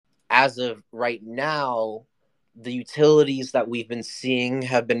as of right now, the utilities that we've been seeing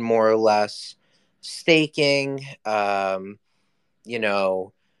have been more or less staking, you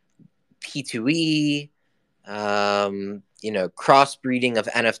know, P2E, crossbreeding of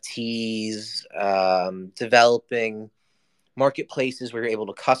NFTs, developing marketplaces where you're able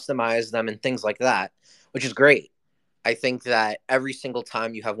to customize them and things like that, which is great. I think that every single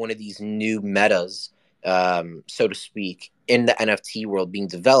time you have one of these new metas, so to speak, in the NFT world being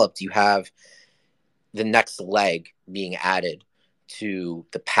developed, you have the next leg being added to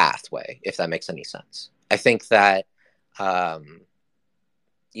the pathway, if that makes any sense. I think that, um,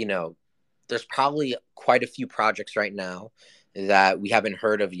 you know, there's probably quite a few projects right now that we haven't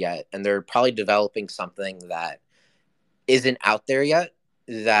heard of yet, and they're probably developing something that isn't out there yet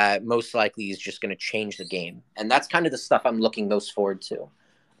that most likely is just going to change the game. And that's kind of the stuff I'm looking most forward to.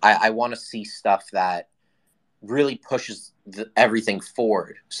 I want to see stuff that really pushes everything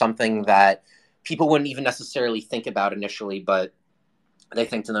forward, something that people wouldn't even necessarily think about initially, but they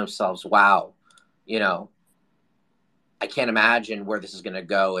think to themselves, wow, you know, I can't imagine where this is going to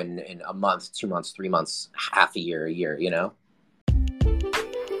go in a month, 2 months, 3 months, half a year, you know?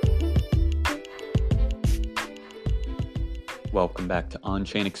 Welcome back to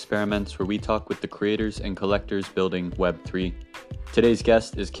On-Chain Experiments, where we talk with the creators and collectors building Web3. Today's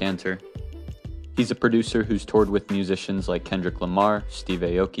guest is Cantor. He's a producer who's toured with musicians like Kendrick Lamar, Steve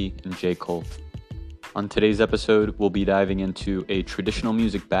Aoki, and J. Cole. On today's episode, we'll be diving into a traditional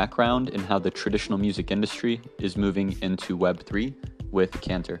music background and how the traditional music industry is moving into Web3 with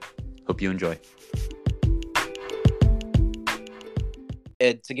Cantor. Hope you enjoy.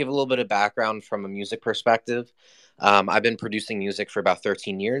 To give a little bit of background from a music perspective, I've been producing music for about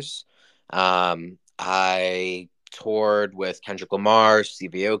 13 years. I toured with Kendrick Lamar,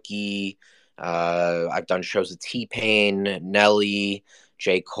 Steve Aoki. I've done shows with T-Pain, Nelly,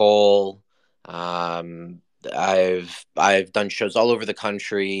 J. Cole. I've done shows all over the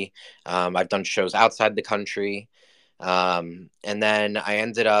country. I've done shows outside the country. And then I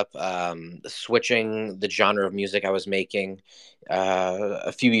ended up switching the genre of music I was making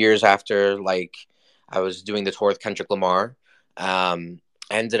a few years after, like, I was doing the tour with Kendrick Lamar. I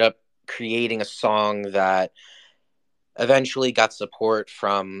ended up creating a song that eventually got support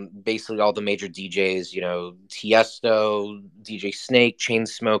from basically all the major DJs, you know, Tiesto, DJ Snake,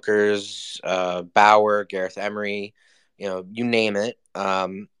 Chainsmokers, Bauer, Gareth Emery, you know, you name it.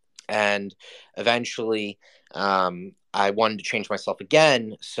 And eventually I wanted to change myself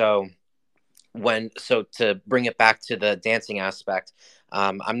again. So to bring it back to the dancing aspect,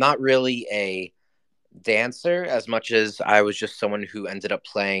 I'm not really a dancer as much as I was just someone who ended up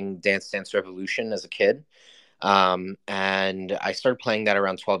playing Dance Dance Revolution as a kid. And I started playing that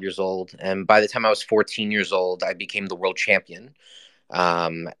around 12 years old. And by the time I was 14 years old, I became the world champion.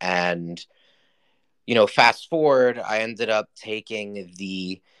 And, you know, fast forward, I ended up taking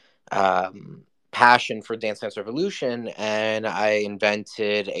the passion for Dance Dance Revolution, and I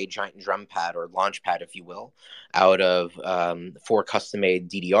invented a giant drum pad, or launch pad, if you will, out of 4 custom-made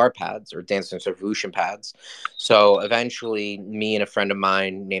DDR pads, or Dance Dance Revolution pads. So eventually, me and a friend of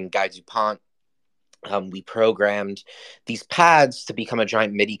mine named Guy DuPont, we programmed these pads to become a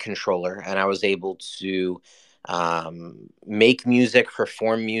giant MIDI controller, and I was able to make music,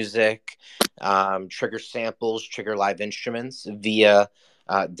 perform music, trigger samples, trigger live instruments via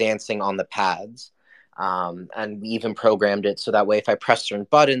dancing on the pads. And we even programmed it so that way if I press certain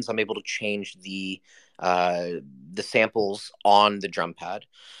buttons, I'm able to change the samples on the drum pad.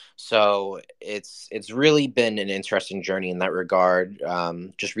 So it's really been an interesting journey in that regard,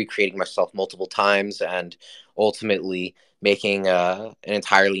 just recreating myself multiple times and ultimately making an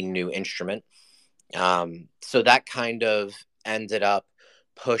entirely new instrument. So that kind of ended up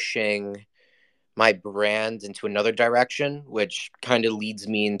pushing my brand into another direction, which kind of leads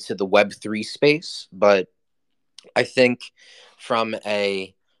me into the Web3 space. But I think from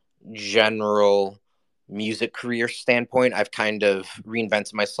a general music career standpoint, I've kind of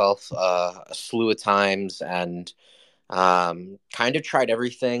reinvented myself a slew of times and kind of tried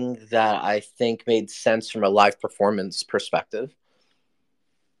everything that I think made sense from a live performance perspective.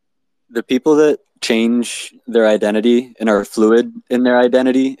 The people that change their identity and are fluid in their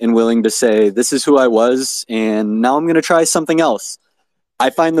identity and willing to say, this is who I was, and now I'm going to try something else.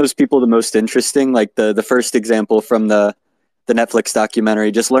 I find those people the most interesting. Like the first example from the Netflix documentary,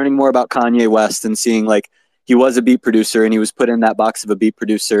 just learning more about Kanye West and seeing, like, he was a beat producer and he was put in that box of a beat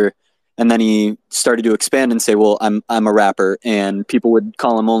producer. And then he started to expand and say, well, I'm a rapper, and people would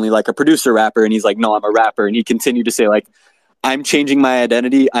call him only like a producer rapper. And he's like, no, I'm a rapper. And he continued to say, like, I'm changing my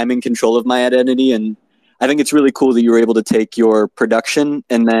identity. I'm in control of my identity. And I think it's really cool that you were able to take your production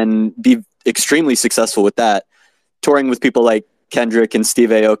and then be extremely successful with that, touring with people like Kendrick and Steve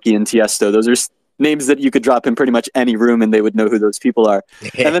Aoki and Tiesto. Those are names that you could drop in pretty much any room and they would know who those people are.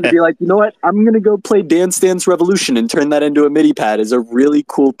 And then to be like, you know what, I'm going to go play Dance Dance Revolution and turn that into a MIDI pad is a really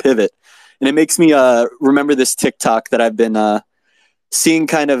cool pivot. And it makes me remember this TikTok that I've been seeing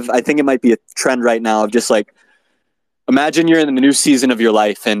kind of, I think it might be a trend right now of just like, imagine you're in the new season of your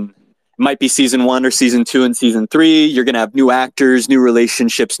life and it might be season 1 or season 2 and season 3. You're going to have new actors, new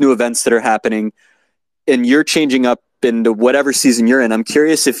relationships, new events that are happening, and you're changing up into whatever season you're in. I'm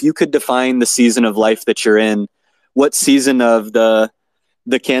curious if you could define the season of life that you're in. What season of the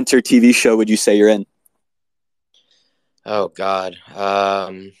Cantor TV show would you say you're in? Oh God.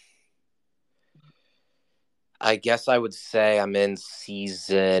 I guess I would say I'm in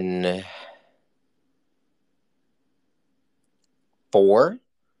season 4.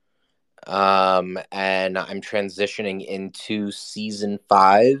 And I'm transitioning into season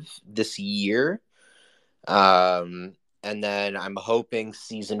 5 this year. And then I'm hoping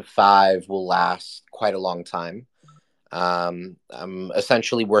season 5 will last quite a long time. I'm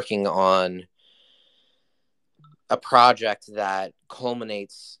essentially working on a project that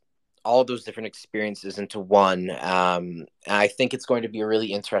culminates all those different experiences into one. And I think it's going to be a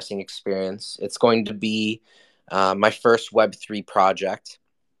really interesting experience. It's going to be my first Web3 project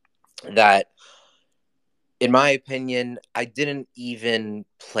that, in my opinion, I didn't even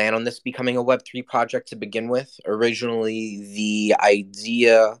plan on this becoming a Web3 project to begin with. Originally, the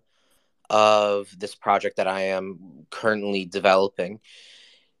idea of this project that I am currently developing,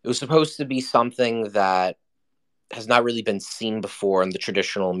 it was supposed to be something that has not really been seen before in the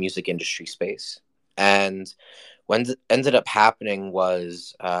traditional music industry space. And what ended up happening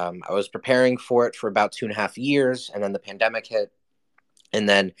was I was preparing for it for about 2.5 years, and then the pandemic hit. And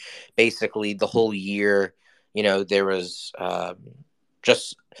then basically the whole year, there was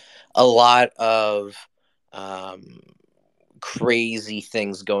just a lot of crazy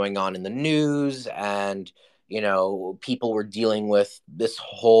things going on in the news, and people were dealing with this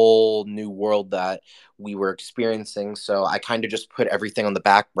whole new world that we were experiencing. So I kind of just put everything on the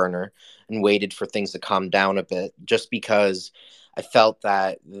back burner and waited for things to calm down a bit, just because I felt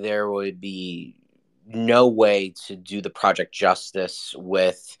that there would be no way to do the project justice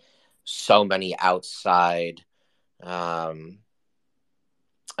with so many outside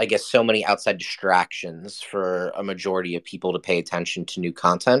so many outside distractions for a majority of people to pay attention to new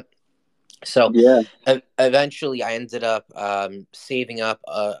content. So Yeah. Eventually I ended up saving up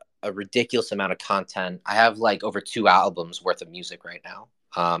a ridiculous amount of content. I have like over 2 albums worth of music right now.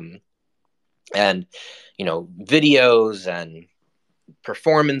 And videos and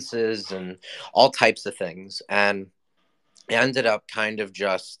performances and all types of things. And it ended up kind of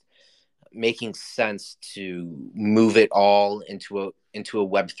just making sense to move it all into a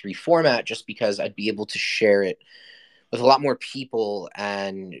Web3 format, just because I'd be able to share it with a lot more people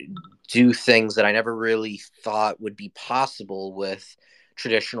and do things that I never really thought would be possible with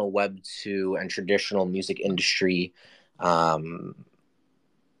traditional Web2 and traditional music industry,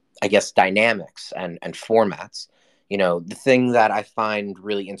 dynamics and formats. The thing that I find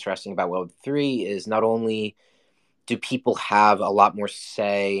really interesting about Web3 is not only do people have a lot more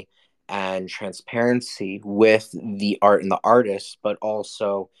say and transparency with the art and the artist, but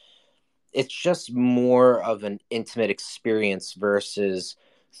also it's just more of an intimate experience versus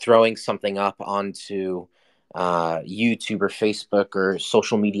throwing something up onto YouTube or Facebook or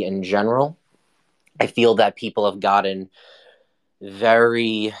social media in general. I feel that people have gotten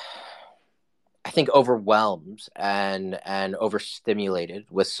very, I think, overwhelmed and overstimulated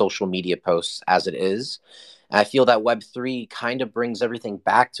with social media posts as it is. And I feel that Web3 kind of brings everything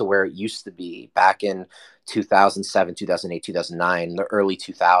back to where it used to be back in 2007, 2008, 2009, the early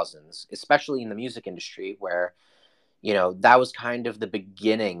 2000s, especially in the music industry, where, that was kind of the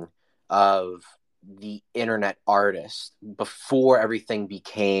beginning of the internet artist before everything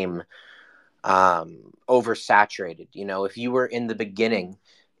became oversaturated. If you were in the beginning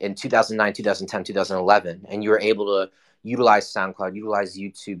in 2009, 2010, 2011, and you were able to utilize SoundCloud, utilize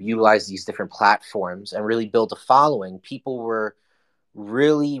YouTube, utilize these different platforms and really build a following, people were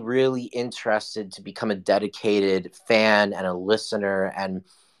really, really interested to become a dedicated fan and a listener. And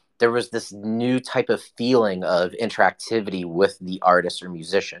there was this new type of feeling of interactivity with the artist or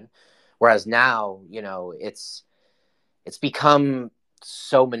musician. Whereas now, it's become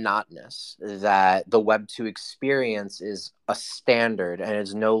so monotonous that the Web2 experience is a standard and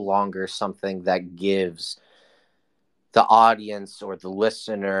is no longer something that gives the audience or the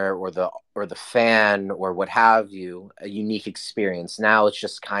listener or the fan or what have you a unique experience. Now it's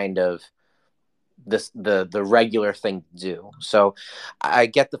just kind of the regular thing to do. So I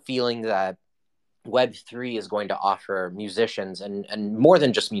get the feeling that Web3 is going to offer musicians, and more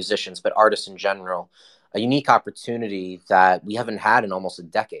than just musicians, but artists in general, a unique opportunity that we haven't had in almost a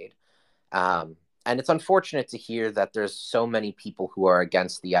decade. And it's unfortunate to hear that there's so many people who are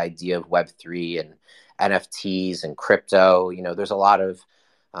against the idea of Web3 and NFTs and crypto. You know, there's a lot of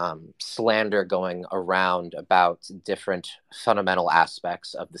slander going around about different fundamental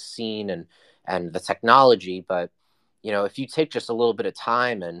aspects of the scene and the technology. But, you know, if you take just a little bit of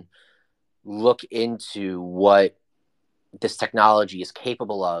time and look into what this technology is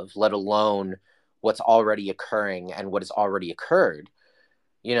capable of, let alone what's already occurring and what has already occurred,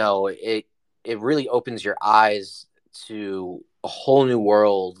 you know, it really opens your eyes to a whole new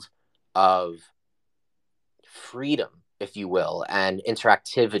world of freedom, if you will, and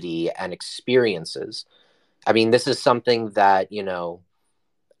interactivity and experiences. I mean, this is something that, you know,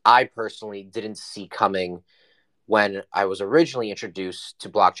 I personally didn't see coming when I was originally introduced to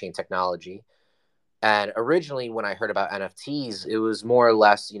blockchain technology. And originally, when I heard about NFTs, it was more or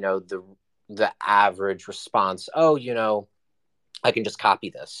less, you know, the average response. Oh, you know, I can just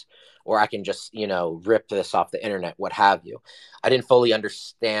copy this, or I can just, you know, rip this off the internet, what have you. I didn't fully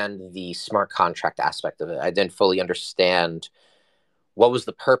understand the smart contract aspect of it. I didn't fully understand what was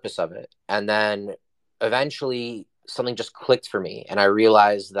the purpose of it. And then eventually something just clicked for me. And I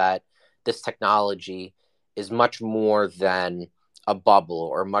realized that this technology is much more than a bubble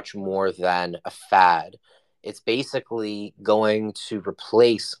or much more than a fad. It's basically going to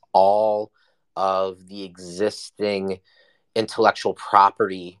replace all of the existing intellectual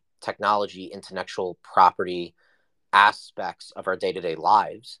property technology, intellectual property aspects of our day-to-day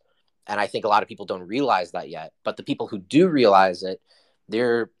lives. And I think a lot of people don't realize that yet. But the people who do realize it,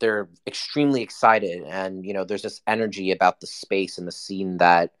 they're extremely excited. And, you know, there's this energy about the space and the scene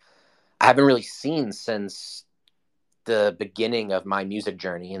that I haven't really seen since the beginning of my music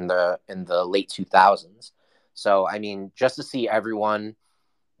journey in the late 2000s. So, I mean, just to see everyone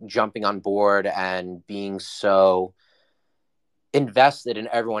jumping on board and being so invested in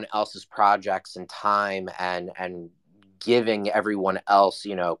everyone else's projects and time and giving everyone else,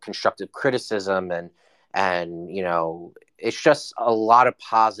 you know, constructive criticism and you know, it's just a lot of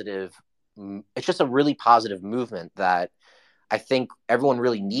positive. It's just a really positive movement that I think everyone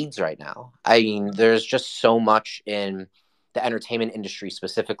really needs right now. I mean, there's just so much in the entertainment industry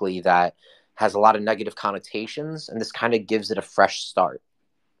specifically that has a lot of negative connotations, and this kind of gives it a fresh start.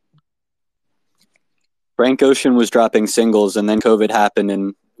 Frank Ocean was dropping singles, and then COVID happened,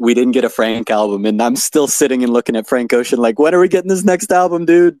 and we didn't get a Frank album. And I'm still sitting and looking at Frank Ocean like, when are we getting this next album,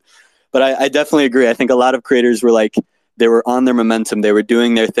 dude? But I definitely agree. I think a lot of creators were like, they were on their momentum, they were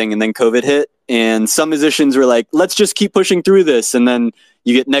doing their thing, and then COVID hit. And some musicians were like, let's just keep pushing through this. And then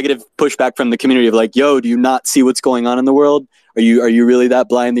you get negative pushback from the community of like, yo, do you not see what's going on in the world? Are you really that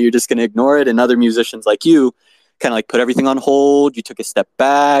blind that you're just going to ignore it? And other musicians like you kind of like put everything on hold. You took a step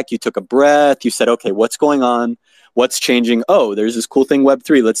back, you took a breath, you said, okay, what's going on? What's changing? Oh, there's this cool thing,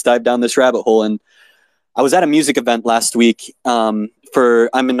 Web3. Let's dive down this rabbit hole. And I was at a music event last week I'm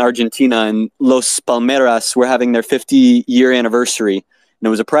in Argentina, and Los Palmeras were having their 50-year anniversary. And it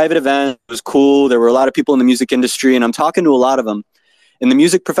was a private event. It was cool. There were a lot of people in the music industry, and I'm talking to a lot of them. And the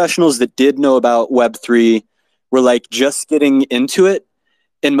music professionals that did know about Web3 were like just getting into it.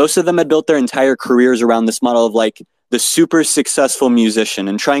 And most of them had built their entire careers around this model of like the super successful musician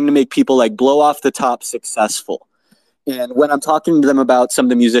and trying to make people like blow off the top successful. And when I'm talking to them about some of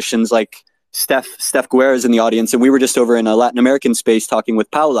the musicians, like Steph Guerra is in the audience, and we were just over in a Latin American space talking with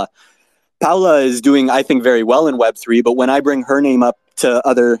Paula. Paula is doing, I think, very well in Web3, but when I bring her name up to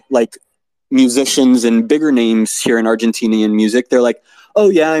other like musicians and bigger names here in Argentinian music, they're like, oh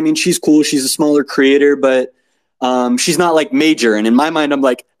yeah, I mean, she's cool, she's a smaller creator, but she's not like major. And in my mind, I'm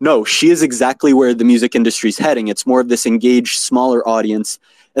like, no, she is exactly where the music industry is heading. It's more of this engaged, smaller audience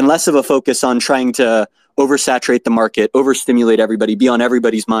and less of a focus on trying to oversaturate the market, overstimulate everybody, be on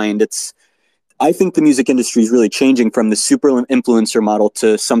everybody's mind. I think the music industry is really changing from the super influencer model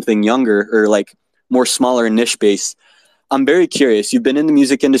to something younger or like more smaller and niche based. I'm very curious. You've been in the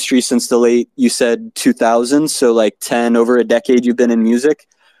music industry since the late, you said 2000s, so like 10, over a decade you've been in music.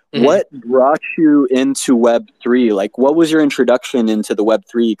 Mm-hmm. What brought you into Web3? Like, what was your introduction into the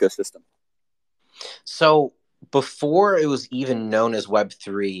Web3 ecosystem? So before it was even known as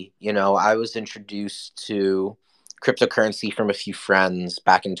Web3, you know, I was introduced to cryptocurrency from a few friends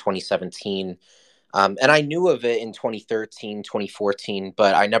back in 2017. And I knew of it in 2013, 2014,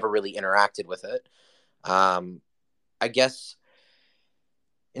 but I never really interacted with it. I guess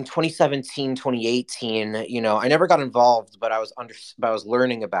in 2017, 2018, I never got involved, but but I was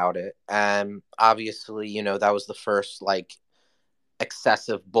learning about it. And obviously, that was the first like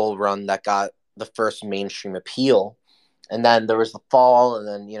excessive bull run that got the first mainstream appeal. And then there was the fall, and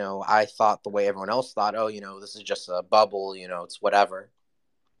then, I thought the way everyone else thought, oh, this is just a bubble, it's whatever.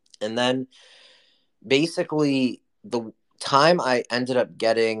 And then basically the time I ended up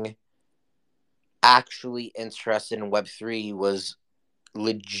getting actually interested in Web3 was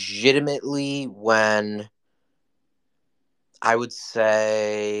legitimately when I would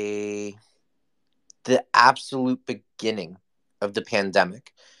say the absolute beginning of the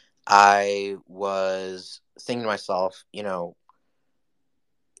pandemic. I was thinking to myself,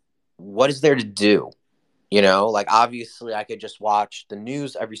 what is there to do? Like obviously I could just watch the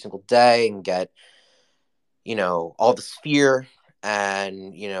news every single day and get, all this fear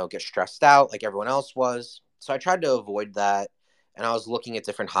and, get stressed out like everyone else was. So I tried to avoid that. And I was looking at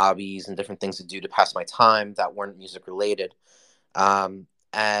different hobbies and different things to do to pass my time that weren't music related. And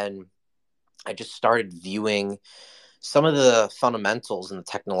I just started viewing some of the fundamentals and the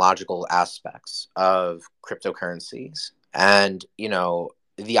technological aspects of cryptocurrencies. And,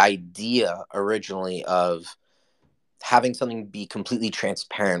 the idea originally of having something be completely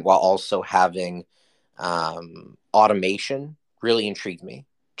transparent while also having automation really intrigued me,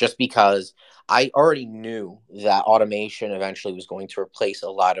 just because I already knew that automation eventually was going to replace a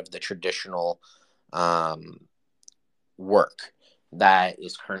lot of the traditional work that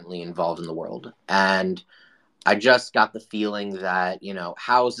is currently involved in the world. And I just got the feeling that,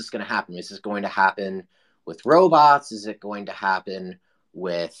 how is this going to happen? Is this going to happen with robots? Is it going to happen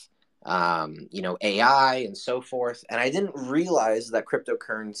with, AI and so forth? And I didn't realize that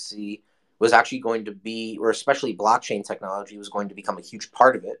cryptocurrency was actually going to be, or especially blockchain technology was going to become a huge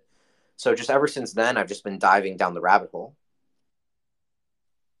part of it. So just ever since then, I've just been diving down the rabbit hole.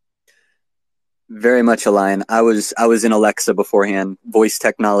 Very much align. I was in Alexa beforehand, voice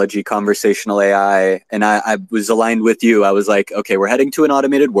technology, conversational AI, and I was aligned with you. I was like, okay, we're heading to an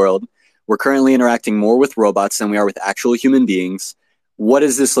automated world. We're currently interacting more with robots than we are with actual human beings. What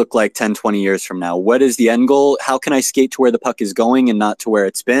does this look like 10, 20 years from now? What is the end goal? How can I skate to where the puck is going and not to where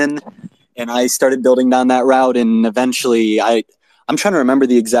it's been? And I started building down that route, and eventually I'm trying to remember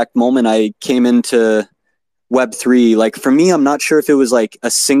the exact moment I came into Web3. Like for me, I'm not sure if it was like a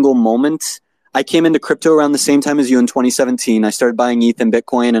single moment. I came into crypto around the same time as you in 2017. I started buying ETH and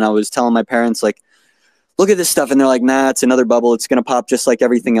Bitcoin, and I was telling my parents, like, look at this stuff. And they're like, nah, it's another bubble. It's going to pop just like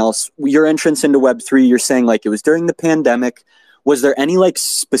everything else. Your entrance into Web3, you're saying like it was during the pandemic. Was there any like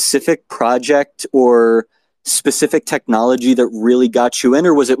specific project or specific technology that really got you in,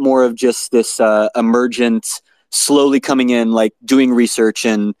 or was it more of just this emergent, slowly coming in, like doing research,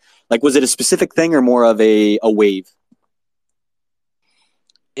 and like, was it a specific thing or more of a wave?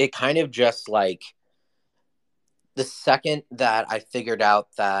 It kind of just like the second that I figured out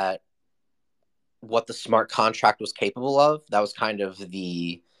that what the smart contract was capable of, that was kind of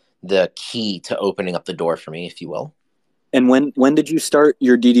the key to opening up the door for me, if you will. And when did you start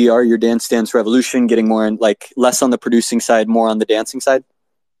your DDR, your Dance Dance Revolution, getting more in, like less on the producing side, more on the dancing side?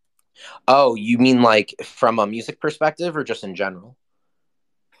 Oh, you mean like from a music perspective or just in general?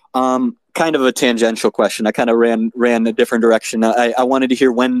 Kind of a tangential question. I kind of ran a different direction. I wanted to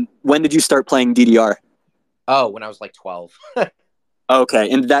hear when did you start playing DDR? Oh, when I was like 12.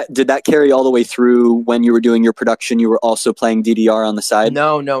 Okay, and that did that carry all the way through when you were doing your production? You were also playing DDR on the side?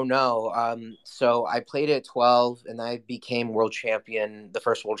 No, no, no. So I played at 12 and I became world champion, the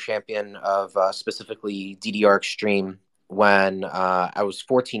first world champion of specifically DDR Extreme when I was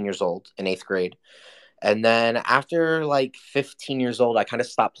 14 years old in eighth grade. And then after like 15 years old, I kind of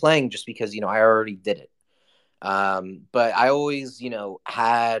stopped playing just because, I already did it. But I always,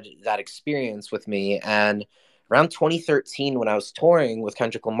 had that experience with me. And around 2013, when I was touring with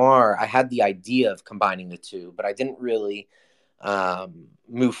Kendrick Lamar, I had the idea of combining the two, but I didn't really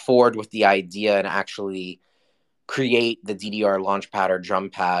move forward with the idea and actually create the DDR launchpad or drum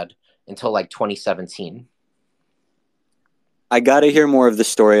pad until like 2017. I got to hear more of the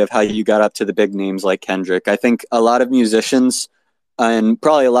story of how you got up to the big names like Kendrick. I think a lot of musicians, and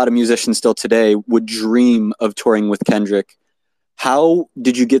probably a lot of musicians still today, would dream of touring with Kendrick. How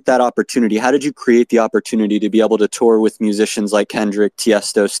did you get that opportunity? How did you create the opportunity to be able to tour with musicians like Kendrick,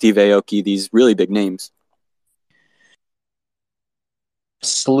 Tiesto, Steve Aoki, these really big names?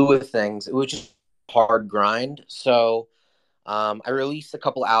 Slew of things. It was just hard grind. So I released a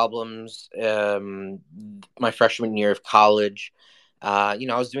couple albums my freshman year of college. I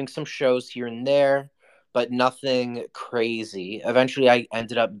was doing some shows here and there, but nothing crazy. Eventually, I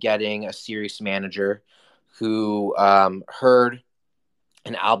ended up getting a serious manager who heard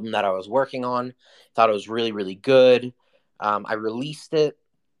an album that I was working on. Thought it was really, really good. I released it,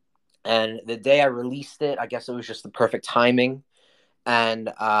 and the day I released it, I guess it was just the perfect timing.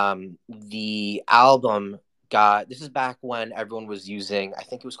 And the album got, this is back when everyone was using, I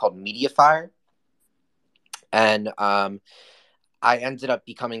think it was called Mediafire. And I ended up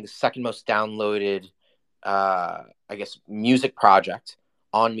becoming the second most downloaded, I guess, music project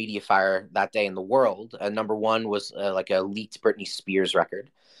on Mediafire that day in the world. And number one was like a leaked Britney Spears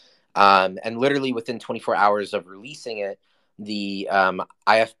record. And literally within 24 hours of releasing it, the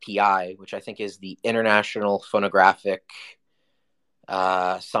IFPI, which I think is the International Phonographic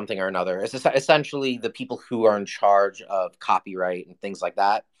something or another, it's essentially the people who are in charge of copyright and things like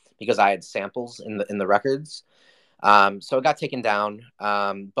that, because I had samples in the records. So it got taken down,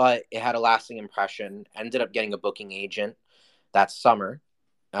 but it had a lasting impression. Ended up getting a booking agent that summer,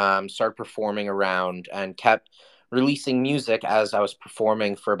 started performing around and kept releasing music as I was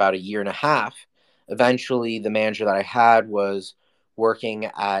performing for about a year and a half. Eventually, the manager that I had was working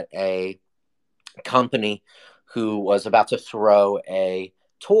at a company who was about to throw a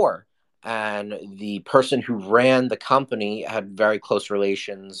tour. And the person who ran the company had very close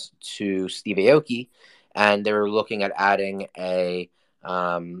relations to Steve Aoki, and they were looking at adding a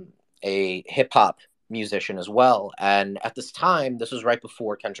hip hop musician as well. And at this time, this was right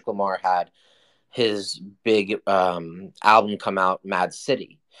before Kendrick Lamar had his big album come out, Mad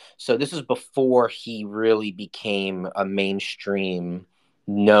City. So this is before he really became a mainstream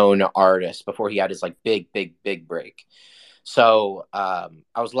known artist, before he had his like big break. So I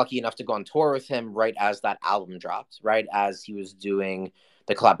was lucky enough to go on tour with him right as that album dropped, right as he was doing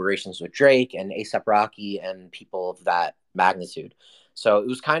the collaborations with Drake and A$AP Rocky and people of that magnitude. So it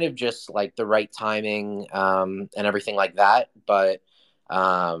was kind of just like the right timing and everything like that. But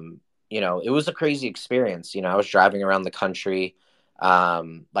it was a crazy experience. I was driving around the country.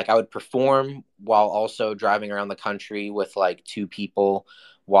 Like I would perform while also driving around the country with like two people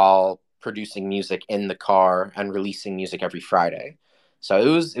while producing music in the car and releasing music every Friday. So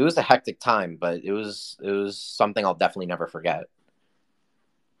it was a hectic time, but it was something I'll definitely never forget.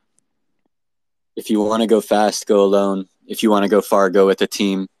 If you want to go fast, go alone. If you want to go far, go with a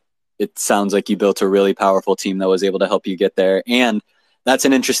team. It sounds like you built a really powerful team that was able to help you get there. And that's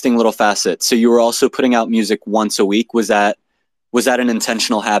an interesting little facet. So you were also putting out music once a week. Was that an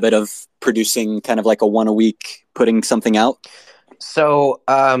intentional habit of producing kind of like a one a week, putting something out? So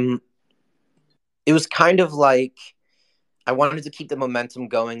it was kind of like I wanted to keep the momentum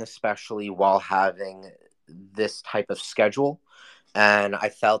going, especially while having this type of schedule. And I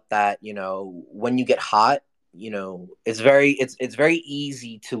felt that, when you get hot, it's very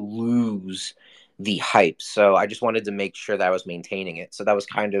easy to lose the hype. So I just wanted to make sure that I was maintaining it. So that was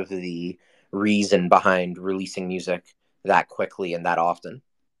kind of the reason behind releasing music that quickly and that often.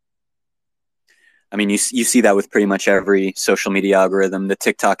 I mean, you see that with pretty much every social media algorithm, the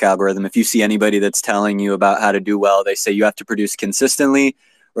TikTok algorithm. If you see anybody that's telling you about how to do well, they say you have to produce consistently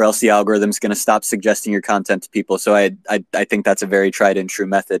or else the algorithm's going to stop suggesting your content to people. So I think that's a very tried and true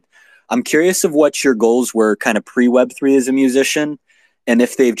method. I'm curious of what your goals were kind of pre-Web3 as a musician, and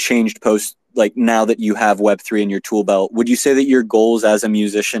if they've changed post, like now that you have Web3 in your tool belt. Would you say that your goals as a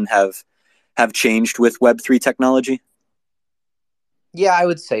musician have changed with Web3 technology? Yeah, I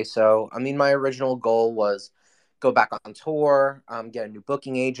would say so. I mean, my original goal was go back on tour, get a new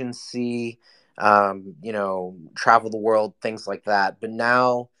booking agency, travel the world, things like that. But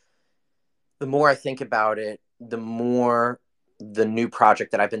now, the more I think about it, the more the new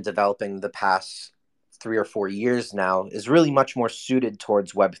project that I've been developing the past 3 or 4 years now is really much more suited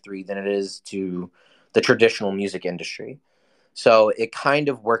towards Web3 than it is to the traditional music industry. So it kind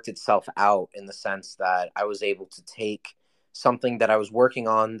of worked itself out in the sense that I was able to take something that I was working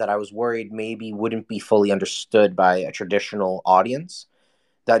on that I was worried maybe wouldn't be fully understood by a traditional audience,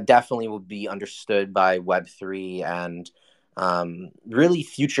 that definitely would be understood by Web3 and really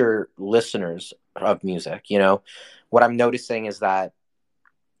future listeners of music. What I'm noticing is that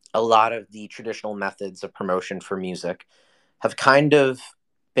a lot of the traditional methods of promotion for music have kind of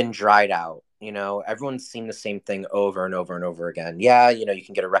been dried out. Everyone's seen the same thing over and over and over again. Yeah, you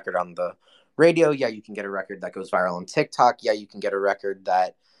can get a record on the radio. Yeah, you can get a record that goes viral on TikTok. Yeah, you can get a record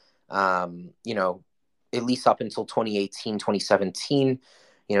that, at least up until 2018, 2017,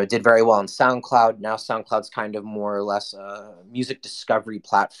 did very well on SoundCloud. Now SoundCloud's kind of more or less a music discovery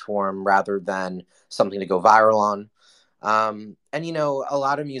platform rather than something to go viral on. And a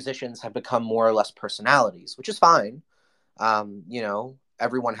lot of musicians have become more or less personalities, which is fine.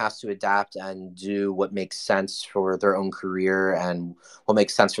 Everyone has to adapt and do what makes sense for their own career and what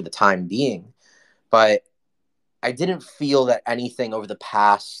makes sense for the time being. But I didn't feel that anything over the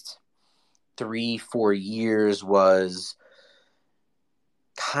past 3-4 years was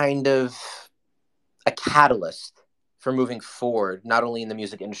kind of a catalyst for moving forward, not only in the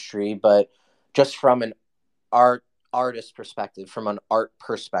music industry, but just from an artist perspective, from an art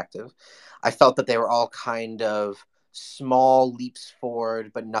perspective. I felt that they were all kind of small leaps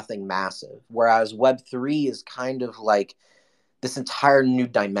forward, but nothing massive. Whereas Web3 is kind of like this entire new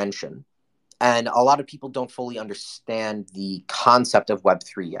dimension. And a lot of people don't fully understand the concept of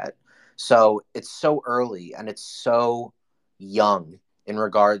Web3 yet. So it's so early and it's so young in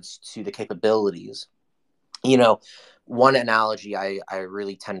regards to the capabilities. You know, one analogy I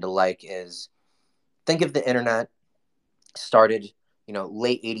really tend to like is, think of the internet started,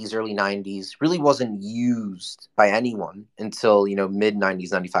 late 80s, early 90s, really wasn't used by anyone until, mid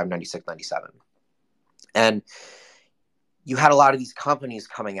 90s, 95, 96, 97. And you had a lot of these companies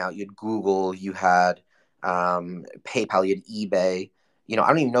coming out. You had Google, you had PayPal, you had eBay. I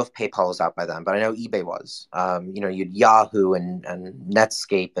don't even know if PayPal was out by then, but I know eBay was. You had Yahoo and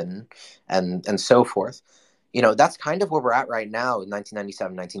Netscape and so forth. That's kind of where we're at right now in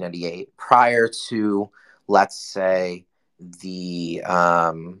 1997, 1998, prior to, let's say, the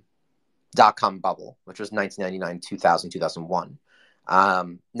dot-com bubble, which was 1999, 2000, 2001.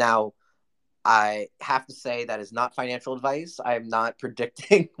 Now, I have to say that is not financial advice. I am not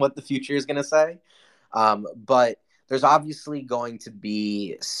predicting what the future is going to say. But there's obviously going to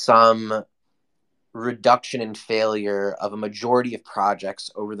be some reduction in failure of a majority of projects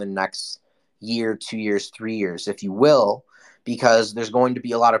over the next year, 2 years, 3 years, if you will, because there's going to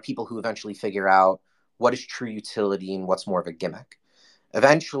be a lot of people who eventually figure out what is true utility and what's more of a gimmick.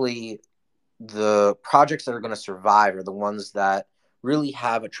 Eventually, the projects that are going to survive are the ones that really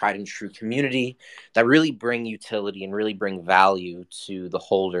have a tried and true community, that really bring utility and really bring value to the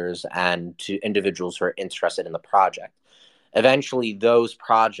holders and to individuals who are interested in the project. Eventually, those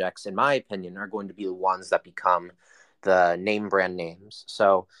projects, in my opinion, are going to be the ones that become the name brand names.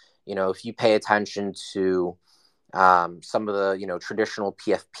 So, if you pay attention to some of the, traditional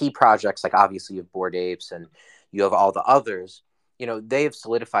PFP projects, like obviously you have Bored Apes and you have all the others, they have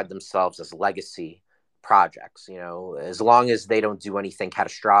solidified themselves as legacy projects. As long as they don't do anything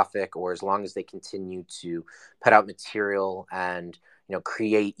catastrophic, or as long as they continue to put out material and,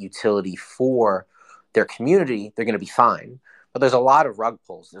 create utility for their community, they're going to be fine. But there's a lot of rug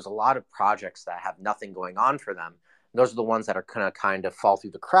pulls. There's a lot of projects that have nothing going on for them. And those are the ones that are going to kind of fall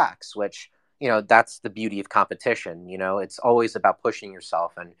through the cracks, which, that's the beauty of competition. It's always about pushing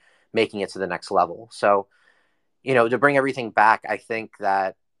yourself and making it to the next level. So, to bring everything back, I think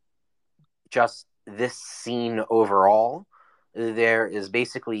that just this scene overall, there is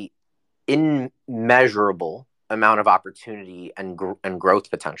basically immeasurable amount of opportunity and growth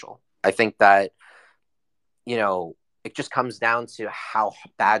potential. I think that, it just comes down to how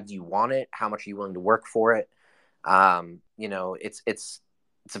bad do you want it? How much are you willing to work for it?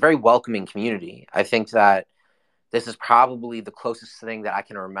 It's a very welcoming community. I think that this is probably the closest thing that I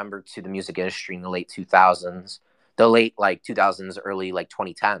can remember to the music industry in the late 2000s, early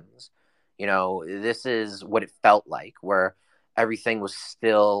 2010s. This is what it felt like, where everything was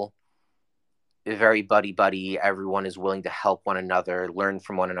still very buddy-buddy. Everyone is willing to help one another, learn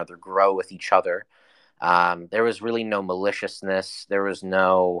from one another, grow with each other. There was really no maliciousness. There was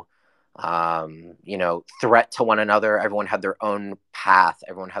no, threat to one another. Everyone had their own path.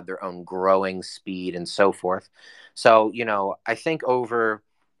 Everyone had their own growing speed and so forth. So, I think over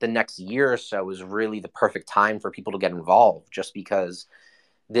the next year or so is really the perfect time for people to get involved, just because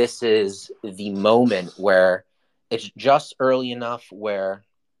this is the moment where it's just early enough where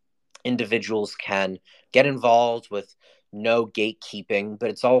individuals can get involved with no gatekeeping, but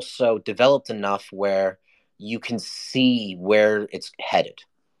it's also developed enough where you can see where it's headed.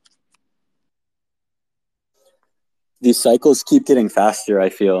 These cycles keep getting faster, I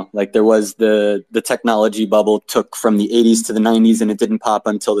feel. Like there was the technology bubble took from the 80s to the 90s and it didn't pop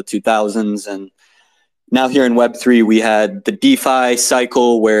until the 2000s. And now here in Web3, we had the DeFi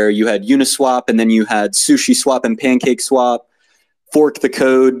cycle where you had Uniswap and then you had SushiSwap and PancakeSwap, fork the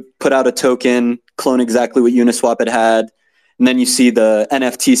code, put out a token, clone exactly what Uniswap had. And then you see the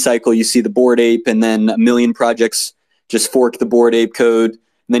NFT cycle, you see the Bored Ape, and then a million projects just fork the Bored Ape code.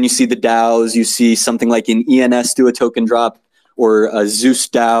 And then you see the DAOs, you see something like an ENS do a token drop, or a Zeus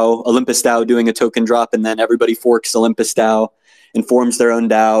DAO, Olympus DAO doing a token drop, and then everybody forks Olympus DAO and forms their own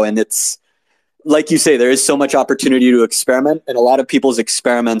DAO. And it's, like you say, there is so much opportunity to experiment, and a lot of people's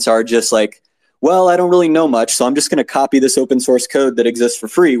experiments are just like, well, I don't really know much, so I'm just going to copy this open source code that exists for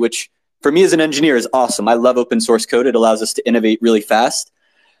free, which for me as an engineer is awesome. I love open source code. It allows us to innovate really fast.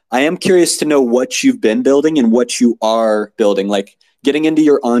 I am curious to know what you've been building and what you are building. Like getting into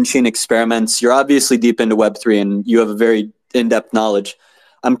your on-chain experiments, you're obviously deep into Web3 and you have a very in-depth knowledge.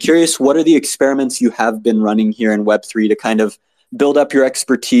 I'm curious, what are the experiments you have been running here in Web3 to kind of build up your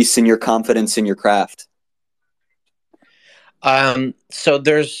expertise and your confidence in your craft? So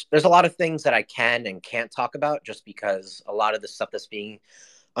there's a lot of things that I can and can't talk about just because a lot of the stuff that's being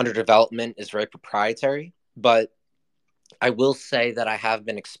under development is very proprietary. But I will say that I have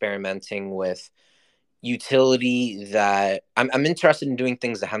been experimenting with utility that I'm interested in doing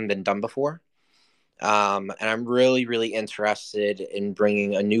things that haven't been done before. And I'm really, really interested in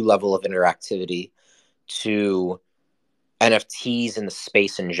bringing a new level of interactivity to NFTs in the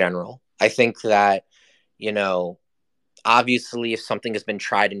space in general. I think that, you know, obviously if something has been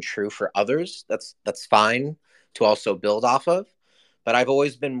tried and true for others, that's fine to also build off of. But I've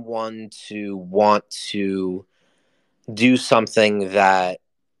always been one to want to do something that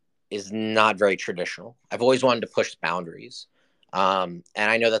is not very traditional. I've always wanted to push boundaries. And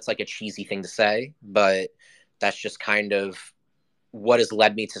I know that's like a cheesy thing to say, but that's just kind of what has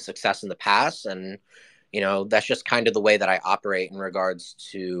led me to success in the past. And, that's just kind of the way that I operate in regards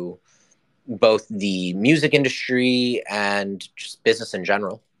to both the music industry and just business in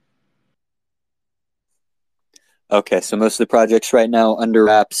general. Okay, so most of the projects right now under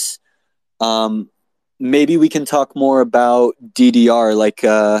wraps. Maybe we can talk more about DDR. Like,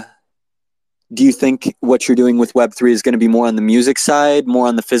 do you think what you're doing with Web3 is going to be more on the music side, more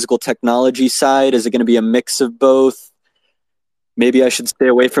on the physical technology side? Is it going to be a mix of both? Maybe I should stay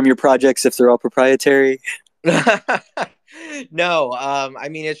away from your projects if they're all proprietary. No, I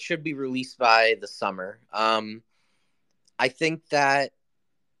mean, it should be released by the summer. I think that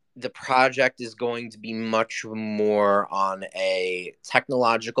the project is going to be much more on a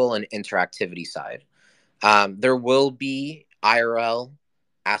technological and interactivity side. There will be IRL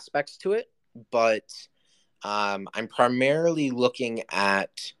aspects to it, but I'm primarily looking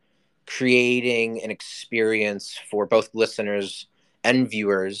at creating an experience for both listeners and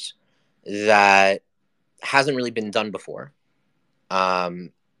viewers that hasn't really been done before.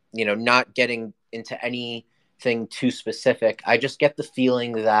 Not getting into anything too specific. I just get the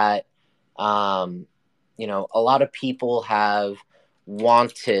feeling that, a lot of people have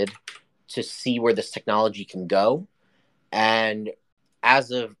wanted to see where this technology can go. And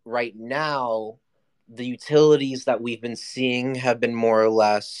as of right now, the utilities that we've been seeing have been more or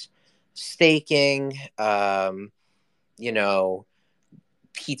less staking, P2E,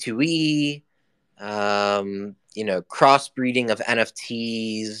 crossbreeding of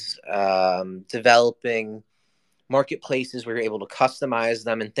NFTs, developing marketplaces where you're able to customize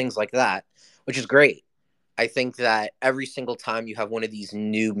them and things like that, which is great. I think that every single time you have one of these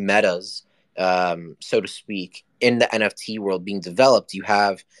new metas, so to speak, in the NFT world being developed, you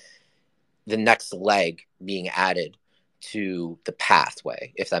have the next leg being added to the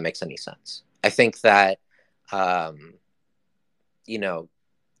pathway, if that makes any sense. I think that,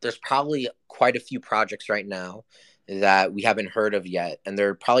 there's probably quite a few projects right now that we haven't heard of yet, and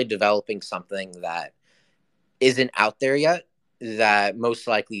they're probably developing something that isn't out there yet that most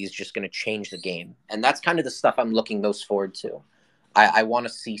likely is just going to change the game. And that's kind of the stuff I'm looking most forward to. I want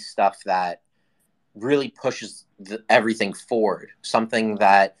to see stuff that really pushes everything forward, something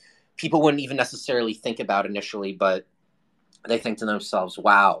that people wouldn't even necessarily think about initially, but they think to themselves,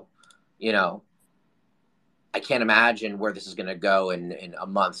 wow, I can't imagine where this is going to go in a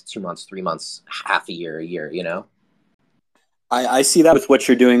month, 2 months, 3 months, half a year, I see that with what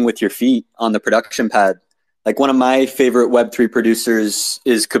you're doing with your feet on the production pad. Like one of my favorite Web3 producers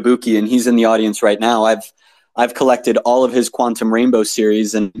is Kabuki, and he's in the audience right now. I've collected all of his Quantum Rainbow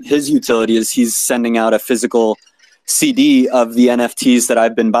series, and his utility is he's sending out a physical CD of the NFTs that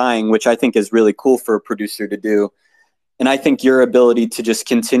I've been buying, which I think is really cool for a producer to do. And I think your ability to just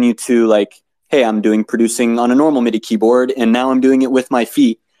continue to like, hey, I'm doing producing on a normal MIDI keyboard, and now I'm doing it with my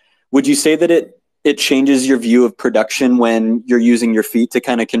feet. Would you say that it changes your view of production when you're using your feet to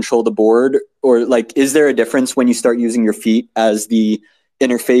kind of control the board? Or like, is there a difference when you start using your feet as the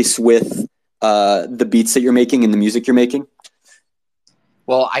interface with the beats that you're making and the music you're making?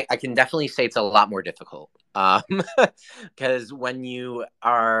 Well, I can definitely say it's a lot more difficult. Because when you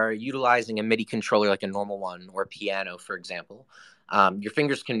are utilizing a MIDI controller like a normal one or piano, for example, your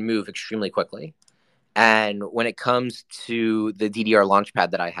fingers can move extremely quickly. And when it comes to the DDR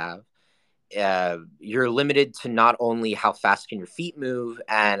Launchpad that I have, you're limited to not only how fast can your feet move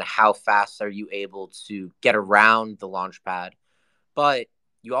and how fast are you able to get around the Launchpad, but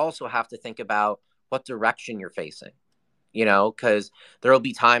you also have to think about what direction you're facing. Because there will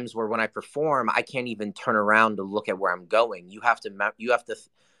be times where when I perform, I can't even turn around to look at where I'm going. You have to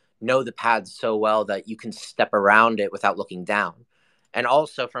know the pad so well that you can step around it without looking down. And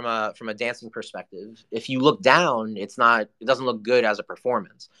also from a dancing perspective, if you look down, it doesn't look good as a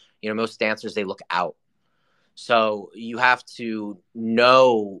performance. You know, most dancers, they look out. So you have to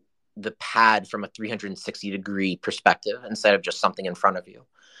know the pad from a 360-degree perspective instead of just something in front of you.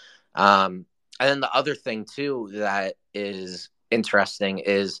 And then the other thing too that is interesting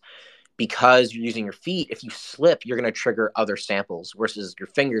is because you're using your feet, if you slip, you're going to trigger other samples versus your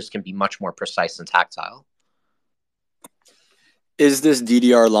fingers can be much more precise and tactile. Is this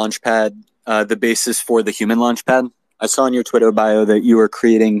DDR Launchpad the basis for the Human Launchpad? I saw in your Twitter bio that you were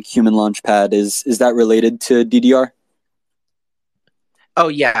creating Human Launchpad. Is that related to DDR? Oh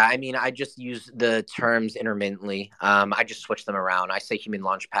yeah, I mean, I just use the terms intermittently. I just switch them around. I say Human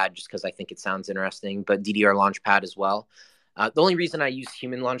Launchpad just because I think it sounds interesting, but DDR Launchpad as well. The only reason I use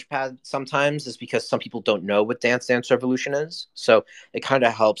Human Launchpad sometimes is because some people don't know what Dance Dance Revolution is, so it kind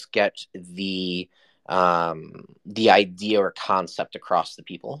of helps get the idea or concept across to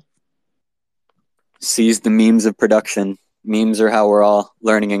people. Seize the memes of production. Memes are how we're all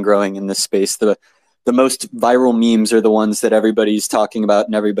learning and growing in this space. The most viral memes are the ones that everybody's talking about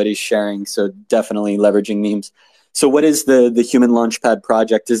and everybody's sharing. So definitely leveraging memes. So what is the Human Launchpad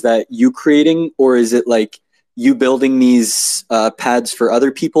project? Is that you creating, or is it like you building these pads for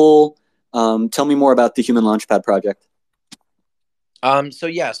other people? Tell me more about the Human Launchpad project.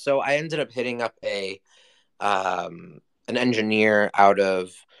 So I ended up hitting up an engineer out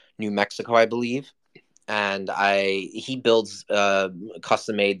of New Mexico, I believe, and he builds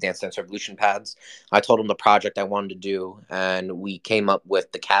custom made Dance Dance Revolution pads. I told him the project I wanted to do, and we came up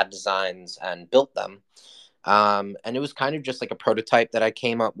with the CAD designs and built them. And it was kind of just like a prototype that I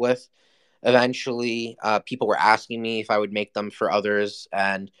came up with. Eventually, people were asking me if I would make them for others,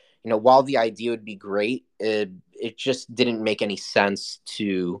 and while the idea would be great, it just didn't make any sense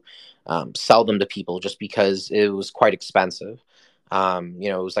to sell them to people just because it was quite expensive.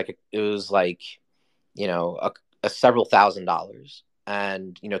 It was like a several $1,000s,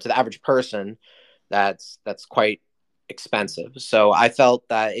 and to the average person, that's quite expensive. So I felt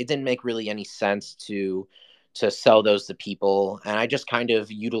that it didn't make really any sense to sell those to people, and I just kind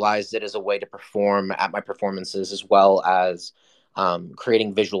of utilized it as a way to perform at my performances as well as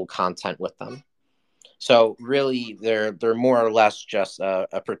creating visual content with them. So really, they're more or less just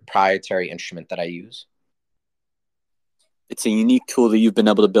a proprietary instrument that I use. It's a unique tool that you've been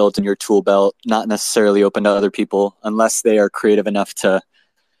able to build in your tool belt, not necessarily open to other people unless they are creative enough to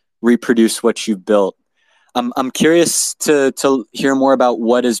reproduce what you've built. I'm curious to hear more about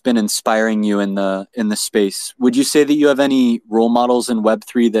what has been inspiring you in the space. Would you say that you have any role models in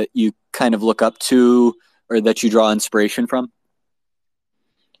Web3 that you kind of look up to or that you draw inspiration from?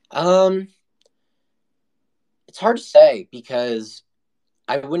 It's hard to say because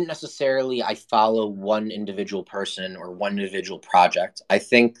I wouldn't necessarily I follow one individual person or one individual project. I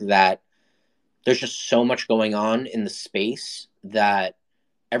think that there's just so much going on in the space that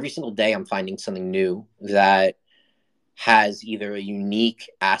every single day I'm finding something new that has either a unique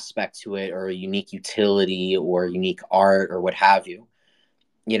aspect to it or a unique utility or unique art or what have you.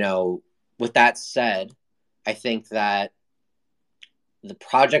 With that said, I think that the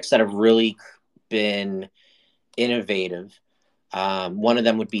projects that have really been innovative, one of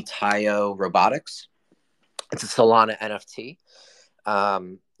them would be Tayo Robotics. It's a Solana NFT.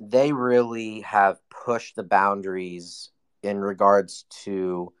 They really have pushed the boundaries in regards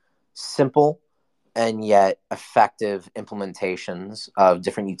to simple and yet effective implementations of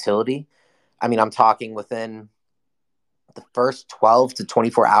different utility. I mean, I'm talking within the first 12 to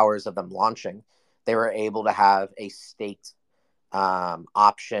 24 hours of them launching, they were able to have a staked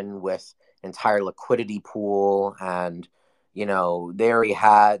option with entire liquidity pool, and they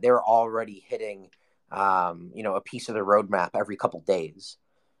were already hitting a piece of the roadmap every couple days.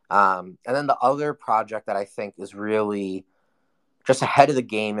 And then the other project that I think is really just ahead of the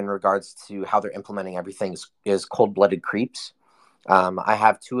game in regards to how they're implementing everything is Cold Blooded Creeps. I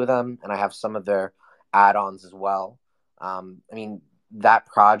have two of them, and I have some of their add-ons as well. I mean, that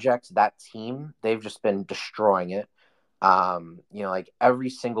project, that team, they've just been destroying it. Like every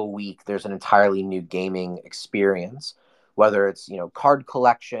single week, there's an entirely new gaming experience, whether it's, card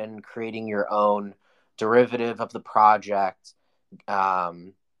collection, creating your own derivative of the project,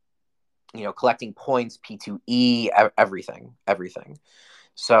 collecting points, P2E, everything.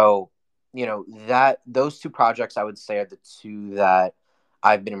 So, those two projects I would say are the two that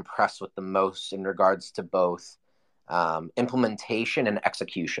I've been impressed with the most in regards to both implementation and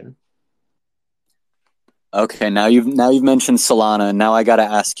execution. Okay, now you've mentioned Solana, and now I got to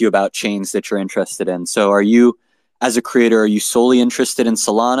ask you about chains that you're interested in. So, are you as a creator, are you solely interested in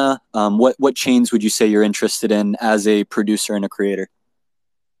Solana? What chains would you say you're interested in as a producer and a creator?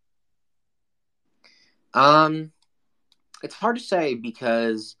 It's hard to say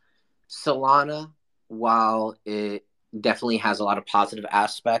because Solana, while it definitely has a lot of positive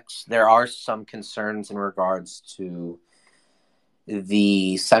aspects, there are some concerns in regards to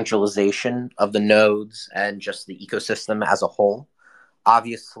the centralization of the nodes and just the ecosystem as a whole.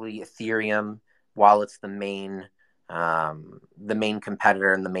 Obviously, Ethereum, while it's the main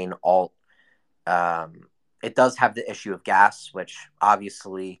competitor and the main alt, it does have the issue of gas, which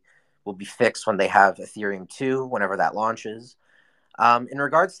obviously will be fixed when they have Ethereum 2, whenever that launches. In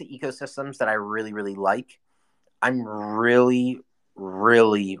regards to ecosystems that I really, really like, I'm really,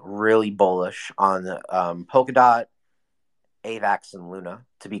 really, really bullish on Polkadot, AVAX, and Luna,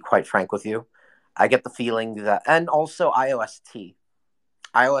 to be quite frank with you. I get the feeling that, and also IOST.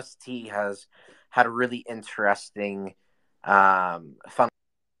 IOST has had a really interesting fun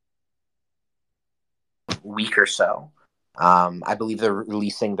week or so. I believe they're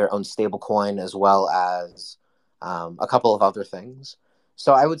releasing their own stablecoin as well as a couple of other things.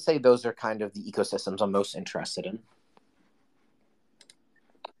 So I would say those are kind of the ecosystems I'm most interested in.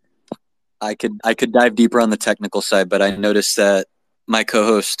 I could dive deeper on the technical side, but I noticed that my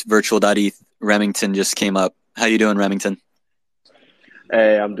co-host Virtual.eth Remington just came up. How you doing, Remington?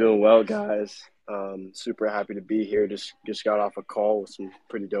 Hey, I'm doing well, guys. Super happy to be here. Just got off a call with some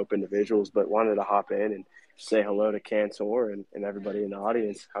pretty dope individuals, but wanted to hop in and say hello to Cantor and everybody in the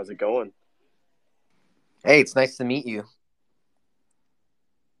audience. How's it going? Hey, it's nice to meet you.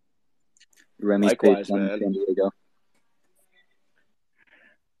 Remy's Likewise, based in man. San Diego.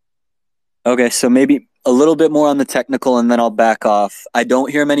 Okay, so maybe a little bit more on the technical and then I'll back off. I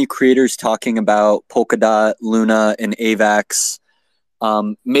don't hear many creators talking about Polkadot, Luna, and AVAX.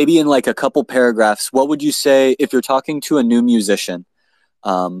 Maybe in like a couple paragraphs, what would you say if you're talking to a new musician?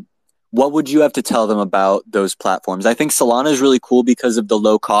 What would you have to tell them about those platforms? I think Solana is really cool because of the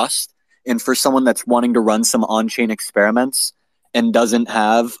low cost. And for someone that's wanting to run some on-chain experiments and doesn't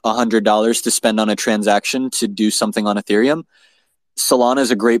have $100 to spend on a transaction to do something on Ethereum, Solana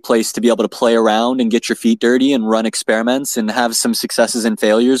is a great place to be able to play around and get your feet dirty and run experiments and have some successes and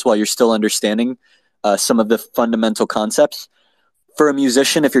failures while you're still understanding some of the fundamental concepts. For a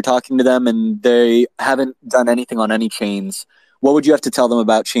musician, if you're talking to them and they haven't done anything on any chains, what would you have to tell them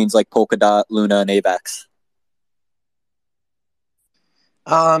about chains like Polkadot, Luna, and AVAX?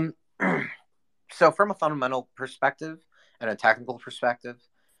 So from a fundamental perspective and a technical perspective,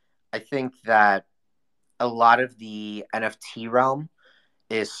 I think that a lot of the NFT realm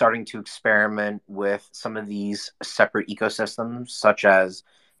is starting to experiment with some of these separate ecosystems, such as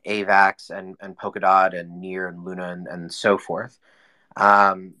AVAX and Polkadot and Near and Luna and so forth.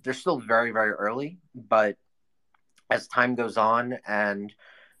 They're still very, very early, but as time goes on and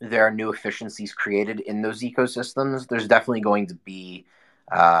there are new efficiencies created in those ecosystems, there's definitely going to be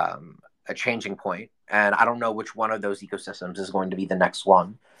a changing point. And I don't know which one of those ecosystems is going to be the next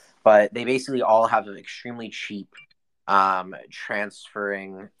one, but they basically all have an extremely cheap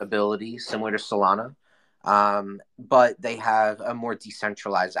transferring ability, similar to Solana, but they have a more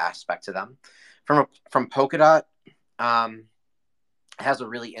decentralized aspect to them. From Polkadot, it has a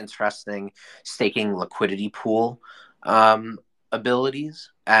really interesting staking liquidity pool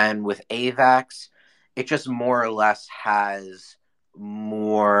abilities, and with AVAX, it just more or less has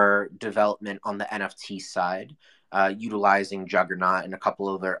more development on the NFT side, utilizing Juggernaut and a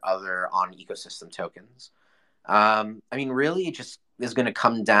couple of their other on ecosystem tokens. I mean, really, it just is going to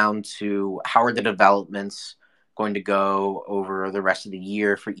come down to how are the developments going to go over the rest of the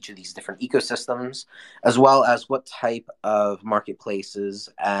year for each of these different ecosystems, as well as what type of marketplaces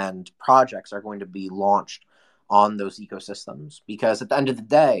and projects are going to be launched on those ecosystems. Because at the end of the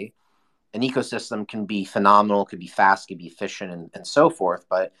day, an ecosystem can be phenomenal, could be fast, could be efficient, and so forth.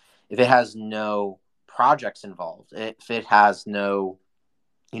 But if it has no projects involved, if it has no,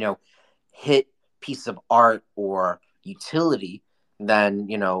 hit piece of art or utility, then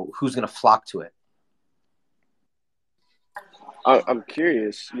who's going to flock to it? I'm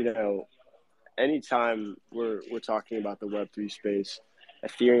curious. Anytime we're talking about the Web3 space,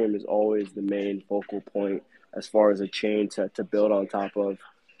 Ethereum is always the main focal point as far as a chain to build on top of.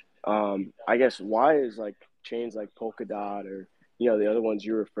 I guess why is like chains like Polkadot or the other ones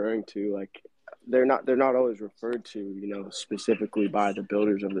you're referring to, like they're not always referred to specifically by the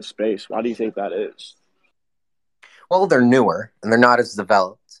builders of the space. Why do you think that is? Well, they're newer and they're not as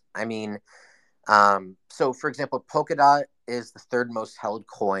developed. I mean, so for example, Polkadot is the third most held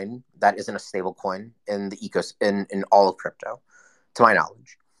coin that isn't a stable coin in the in all of crypto, to my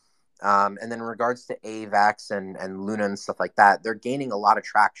knowledge. And then in regards to AVAX and Luna and stuff like that, they're gaining a lot of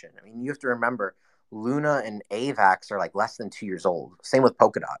traction. I mean, you have to remember Luna and AVAX are like less than 2 years old. Same with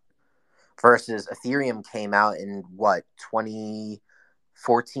Polkadot. Versus Ethereum came out in what,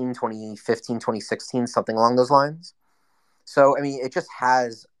 2014, 2015, 2016, something along those lines. So, I mean, it just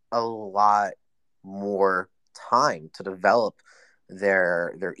has a lot more time to develop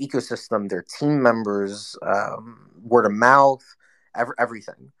their ecosystem, their team members, word of mouth,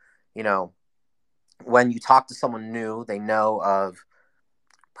 everything. You know, when you talk to someone new, they know of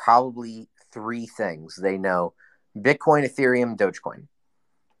probably three things. They know Bitcoin, Ethereum, Dogecoin,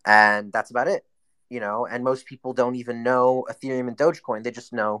 and that's about it. You know, and most people don't even know Ethereum and Dogecoin; they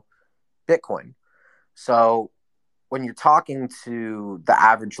just know Bitcoin. So when you're talking to the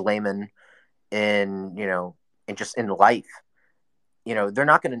average layman in, you know, in just in life, you know, they're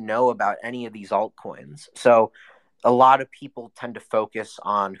not going to know about any of these altcoins. So a lot of people tend to focus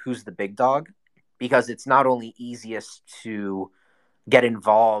on who's the big dog because it's not only easiest to get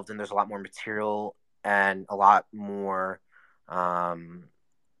involved and there's a lot more material and a lot more, I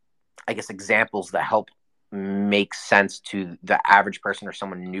guess, examples that help make sense to the average person or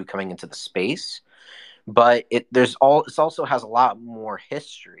someone new coming into the space. But it also has a lot more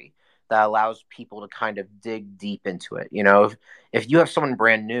history that allows people to kind of dig deep into it. You know, if you have someone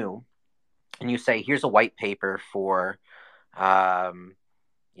brand new and you say, here's a white paper for,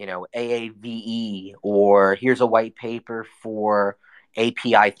 you know, AAVE, or here's a white paper for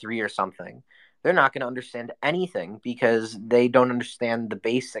API 3 or something, they're not going to understand anything because they don't understand the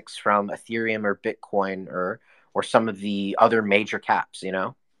basics from Ethereum or Bitcoin or some of the other major caps, you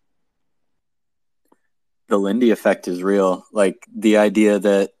know? The Lindy effect is real. Like the idea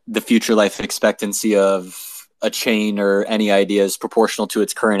that the future life expectancy of a chain or any idea is proportional to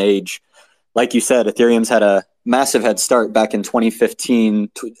its current age. Like you said, Ethereum's had a massive head start back in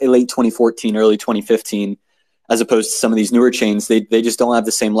 2015, late 2014, early 2015, as opposed to some of these newer chains. They just don't have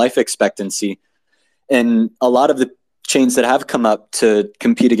the same life expectancy. And a lot of the chains that have come up to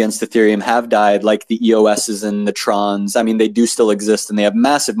compete against Ethereum have died, like the EOSs and the Trons. I mean, they do still exist and they have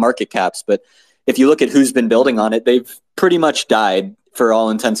massive market caps, but if you look at who's been building on it, they've pretty much died for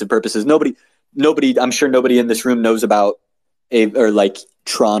all intents and purposes. Nobody, I'm sure nobody in this room knows about or like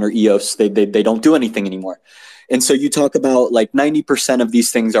Tron or EOS. They don't do anything anymore. And so you talk about like 90% of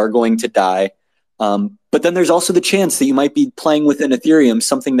these things are going to die. But then there's also the chance that you might be playing within Ethereum,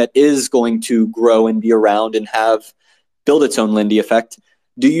 something that is going to grow and be around and build its own Lindy effect.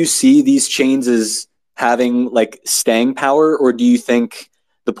 Do you see these chains as having like staying power, or do you think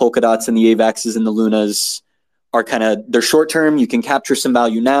the Polkadots and the AVAXs and the Lunas are kind of, they're short term, you can capture some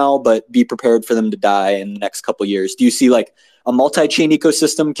value now, but be prepared for them to die in the next couple of years? Do you see like a multi-chain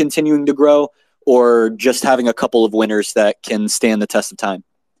ecosystem continuing to grow, or just having a couple of winners that can stand the test of time?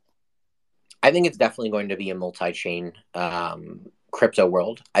 I think it's definitely going to be a multi-chain crypto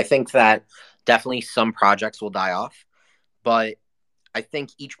world. I think that definitely some projects will die off, but I think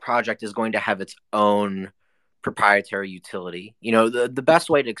each project is going to have its own proprietary utility. You know, the best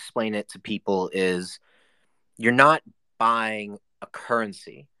way to explain it to people is you're not buying a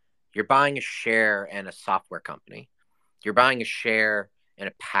currency. You're buying a share in a software company. You're buying a share in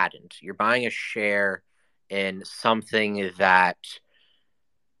a patent. You're buying a share in something that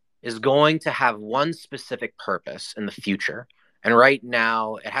is going to have one specific purpose in the future. And right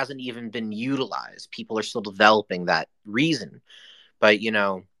now, it hasn't even been utilized. People are still developing that reason. But, you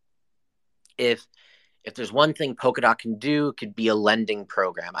know, if there's one thing Polkadot can do, it could be a lending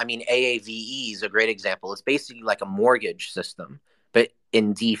program. I mean, AAVE is a great example. It's basically like a mortgage system, but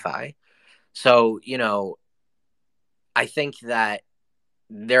in DeFi. So, you know, I think that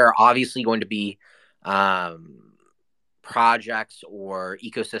there are obviously going to be projects or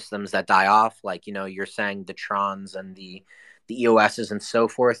ecosystems that die off. Like, you know, you're saying the Trons and the EOSs and so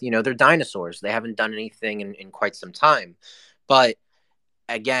forth. You know, they're dinosaurs. They haven't done anything in quite some time. But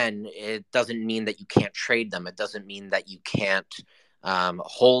again, it doesn't mean that you can't trade them. It doesn't mean that you can't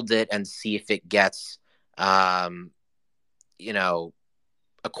hold it and see if it gets, you know,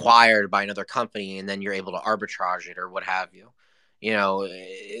 acquired by another company, and then you're able to arbitrage it or what have you. You know,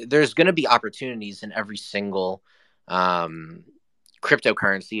 there's going to be opportunities in every single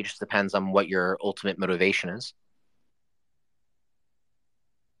cryptocurrency. It just depends on what your ultimate motivation is.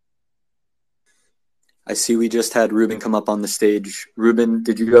 I see we just had Ruben come up on the stage. Ruben,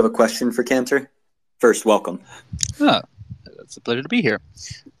 did you have a question for Cantor? First, welcome. Oh, it's a pleasure to be here.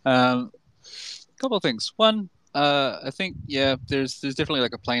 A couple of things. One, I think, yeah, there's definitely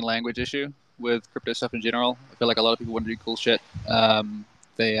like a plain language issue with crypto stuff in general. I feel like a lot of people want to do cool shit.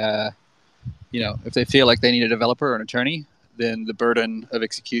 They, you know, if they feel like they need a developer or an attorney, then the burden of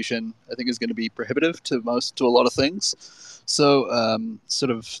execution, I think, is going to be prohibitive to a lot of things. So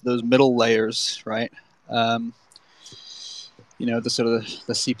sort of those middle layers, right? The sort of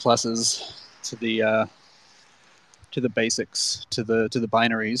the C pluses to the basics, to the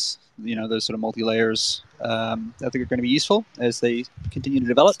binaries, those sort of multi-layers, I think are going to be useful as they continue to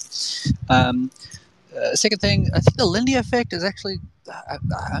develop. Second thing, I think the Lindy effect is actually,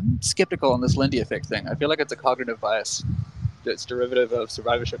 I'm skeptical on this Lindy effect thing. I feel like it's a cognitive bias that's derivative of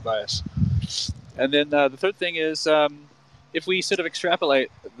survivorship bias. And then the third thing is, if we sort of extrapolate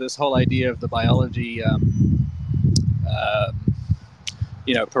this whole idea of the biology,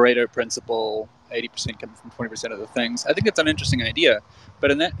 Pareto principle, 80% coming from 20% of the things, I think it's an interesting idea.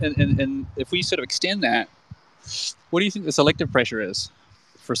 But and if we sort of extend that, what do you think the selective pressure is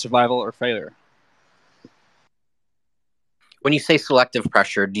for survival or failure? When you say selective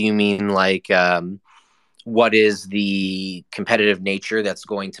pressure, do you mean like what is the competitive nature that's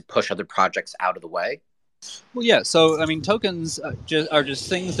going to push other projects out of the way? Well, yeah. So, I mean, tokens are just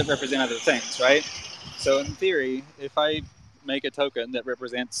things that represent other things, right? So, in theory, if I make a token that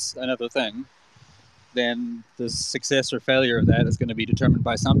represents another thing, then the success or failure of that is going to be determined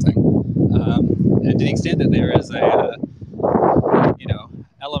by something. And to the extent that there is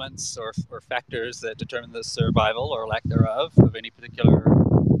elements or factors that determine the survival or lack thereof of any particular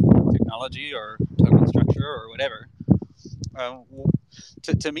technology or token structure or whatever,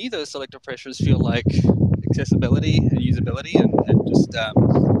 to me, those selective pressures feel like accessibility and usability and just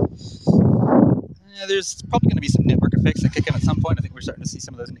there's probably going to be some network effects that kick in at some point. I think we're starting to see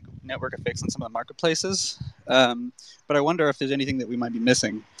some of those network effects in some of the marketplaces. But I wonder if there's anything that we might be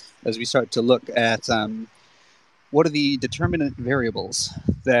missing as we start to look at what are the determinant variables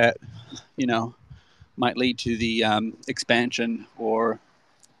that, might lead to the expansion or,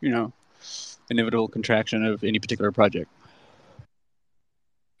 inevitable contraction of any particular project.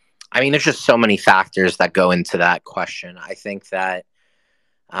 I mean, there's just so many factors that go into that question. I think that,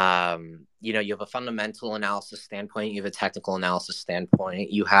 you have a fundamental analysis standpoint, you have a technical analysis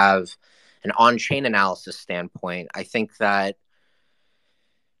standpoint, you have an on-chain analysis standpoint. I think that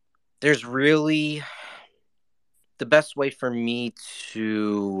there's really, the best way for me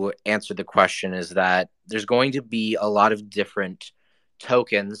to answer the question is that there's going to be a lot of different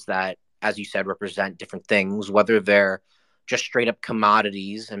tokens that, as you said, represent different things, whether they're just straight up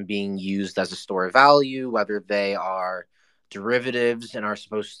commodities and being used as a store of value, whether they are derivatives and are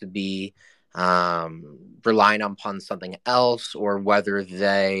supposed to be relying upon something else, or whether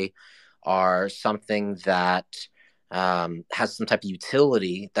they are something that has some type of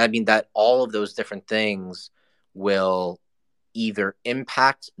utility. I mean, that all of those different things will either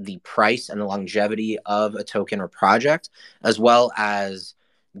impact the price and the longevity of a token or project, as well as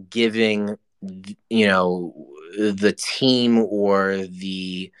giving the team or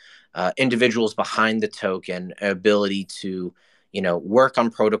the individuals behind the token ability to work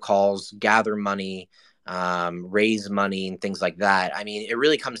on protocols, gather money, raise money, and things like that. I mean, it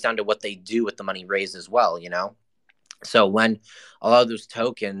really comes down to what they do with the money raised as well. So when a lot of those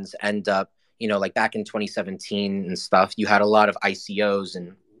tokens end up, like back in 2017 and stuff, you had a lot of ICOs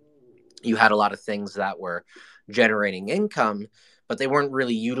and you had a lot of things that were generating income, but they weren't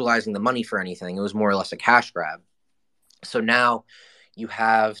really utilizing the money for anything. It was more or less a cash grab. So now you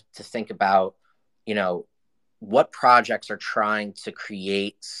have to think about, what projects are trying to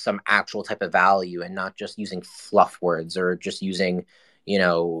create some actual type of value and not just using fluff words or just using,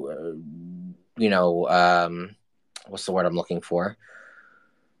 what's the word I'm looking for?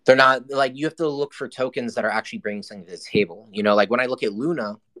 They're not like, you have to look for tokens that are actually bringing something to the table. Like when I look at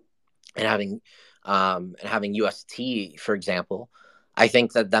Luna and having UST, for example, I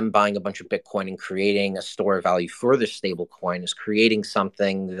think that them buying a bunch of Bitcoin and creating a store of value for the stable coin is creating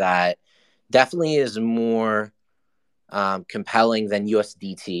something that definitely is more compelling than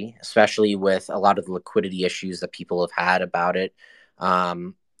USDT, especially with a lot of the liquidity issues that people have had about it,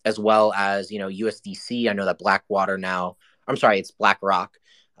 as well as, USDC. I know that it's BlackRock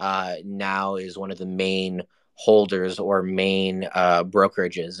now is one of the main holders or main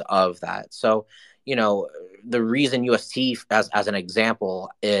brokerages of that. So, the reason UST, as an example,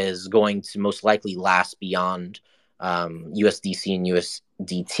 is going to most likely last beyond USDC and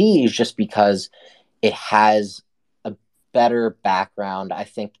USDT is just because it has a better background, I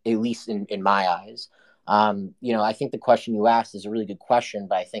think, at least in my eyes. I think the question you asked is a really good question,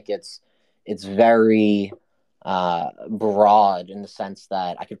 but I think it's very broad in the sense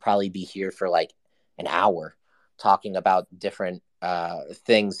that I could probably be here for like an hour talking about different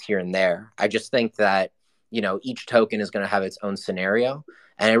things here and there. I just think that each token is going to have its own scenario.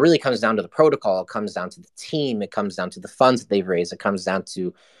 And it really comes down to the protocol. It comes down to the team. It comes down to the funds that they've raised. It comes down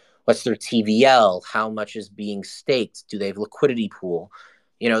to what's their TVL, how much is being staked, do they have liquidity pool?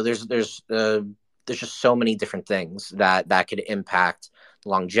 There's just so many different things that could impact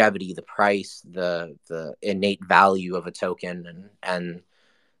longevity, the price, the innate value of a token, and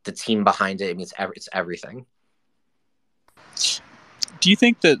the team behind it. I mean, it's everything. Do you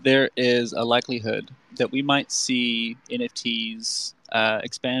think that there is a likelihood that we might see NFTs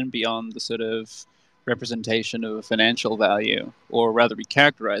expand beyond the sort of representation of financial value, or rather be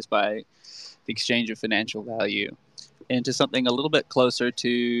characterized by the exchange of financial value, into something a little bit closer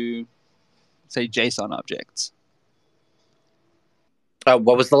to, say, JSON objects?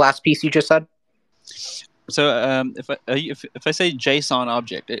 What was the last piece you just said? So if I say JSON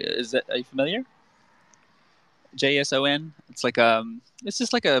object, are you familiar? JSON. It's like it's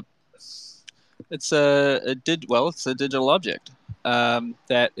just like it's a digital object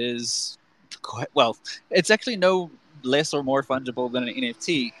that is it's actually no less or more fungible than an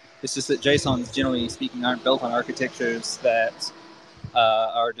NFT. It's just that JSONs, generally speaking, aren't built on architectures that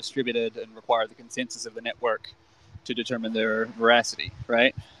are distributed and require the consensus of the network to determine their veracity,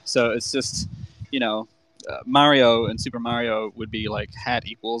 right? So it's just, Mario and Super Mario would be like hat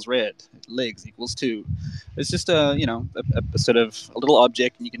equals red, legs equals 2. It's just a sort of a little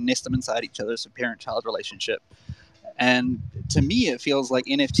object, and you can nest them inside each other. It's a parent-child relationship. And to me, it feels like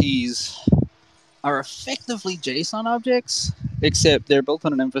NFTs are effectively JSON objects, except they're built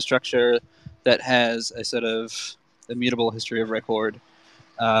on an infrastructure that has a sort of immutable history of record,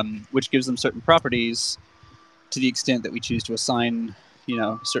 which gives them certain properties to the extent that we choose to assign,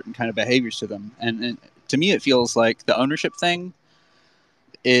 certain kind of behaviors to them. And to me, it feels like the ownership thing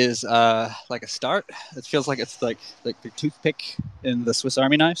is like a start. It feels like it's like the toothpick in the Swiss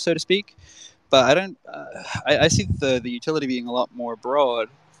Army knife, so to speak. But I don't. I see the utility being a lot more broad,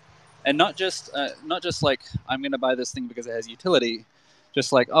 and not just like I'm going to buy this thing because it has utility.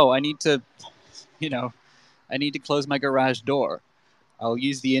 Just like, I need to, I need to close my garage door. I'll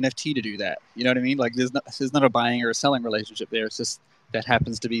use the NFT to do that. You know what I mean? Like there's not a buying or a selling relationship there. It's just that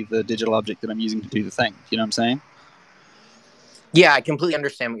happens to be the digital object that I'm using to do the thing. You know what I'm saying? Yeah, I completely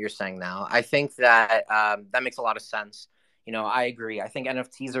understand what you're saying now. I think that that makes a lot of sense. I agree. I think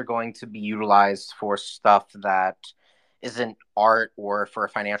NFTs are going to be utilized for stuff that isn't art or for a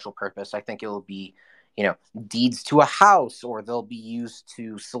financial purpose. I think it will be, deeds to a house, or they'll be used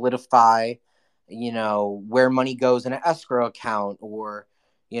to solidify, where money goes in an escrow account, or,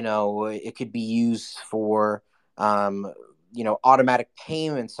 it could be used for, automatic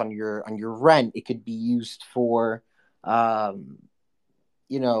payments on your rent. It could be used for,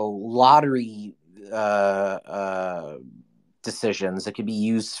 lottery decisions. It could be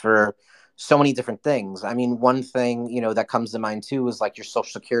used for so many different things. I mean, one thing, that comes to mind too is like your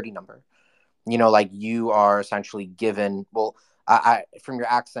social security number. Like you are essentially given, I from your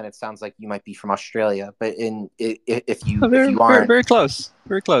accent, it sounds like you might be from Australia, but if you aren't, very close,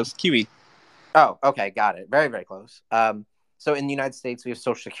 Kiwi. Oh, okay, got it. Very, very close. So in the United States, we have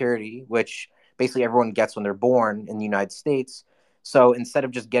Social Security, which basically everyone gets when they're born in the United States. So instead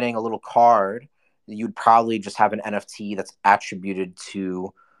of just getting a little card, you'd probably just have an NFT that's attributed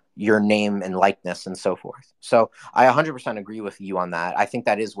to your name and likeness and so forth. So I 100% agree with you on that. I think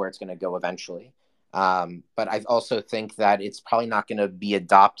that is where it's going to go eventually. But I also think that it's probably not going to be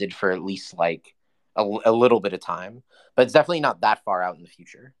adopted for at least like a little bit of time, but it's definitely not that far out in the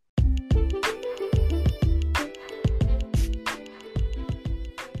future.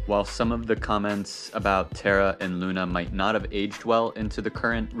 While some of the comments about Terra and Luna might not have aged well into the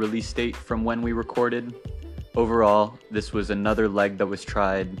current release date from when we recorded, overall, this was another leg that was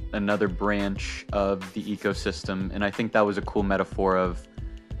tried, another branch of the ecosystem, and I think that was a cool metaphor of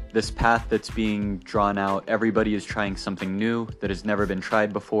this path that's being drawn out. Everybody is trying something new that has never been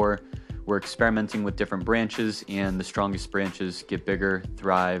tried before. We're experimenting with different branches, and the strongest branches get bigger,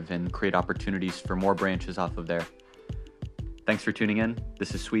 thrive, and create opportunities for more branches off of there. Thanks for tuning in.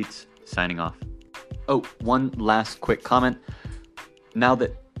 This is Sweets, signing off. Oh, one last quick comment. Now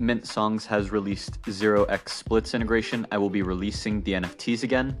that Mint Songs has released 0x Splits integration, I will be releasing the NFTs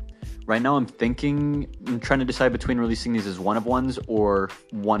again. Right now I'm trying to decide between releasing these as one of ones or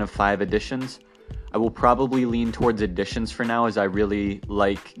one of 5 editions. I will probably lean towards editions for now, as I really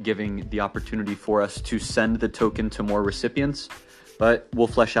like giving the opportunity for us to send the token to more recipients, but we'll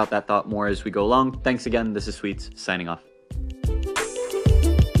flesh out that thought more as we go along. Thanks again. This is Sweets, signing off.